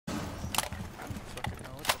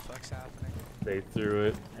They threw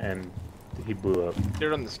it and he blew up.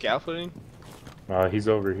 They're on the scaffolding? He's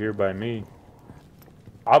over here by me.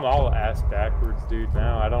 I'm all ass backwards, dude,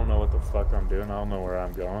 now. I don't know what the fuck I'm doing. I don't know where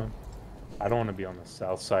I'm going. I don't want to be on the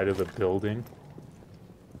south side of the building.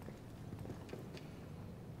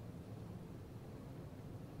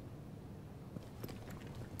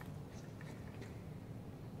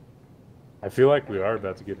 I feel like we are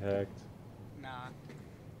about to get hacked. Nah.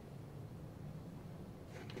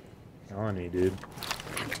 Telling you, dude.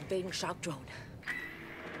 Activating shock drone.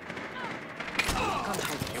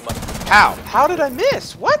 How? How did I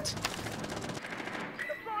miss? What?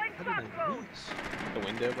 How did I miss? The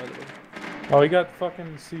window, by the way. Oh, he got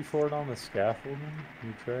fucking C4'd on the scaffolding?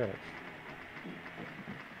 You trash.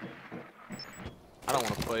 I don't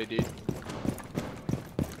want to play, dude.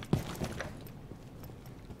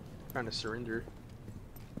 Trying to surrender.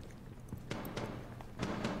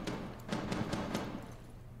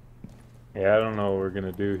 Yeah, I don't know what we're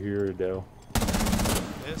gonna do here, Dell.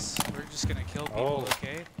 This? We're just gonna kill people,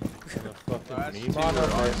 okay?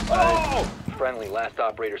 Oh! Friendly, last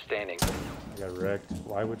operator standing. I got wrecked.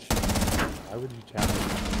 Why would you challenge me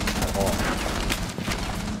at all?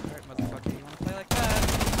 Alright, motherfucker, you wanna play like that?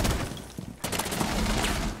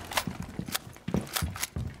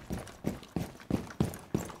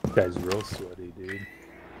 This guy's real sweaty, dude.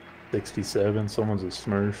 67, someone's a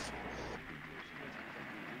smurf.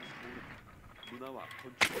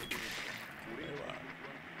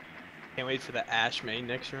 Can't wait for the Ash main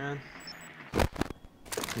next round.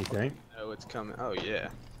 You think? Oh, it's coming. Oh, yeah.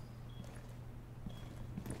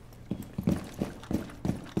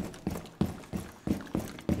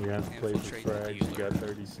 You have to play for frags, you got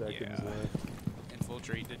 30 seconds left.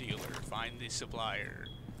 Infiltrate the dealer, find the supplier.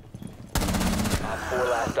 4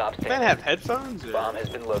 last stops standing. Man, have headphones? Or? Bomb has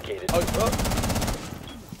been located. Oh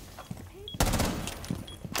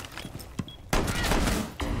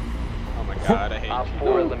my god, I hate Op you.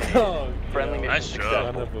 4 eliminated. Oh, Friendly mission nice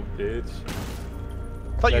job. Son of a bitch.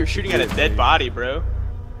 I thought you were shooting at a dead body, bro.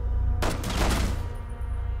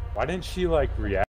 Why didn't she, like, react?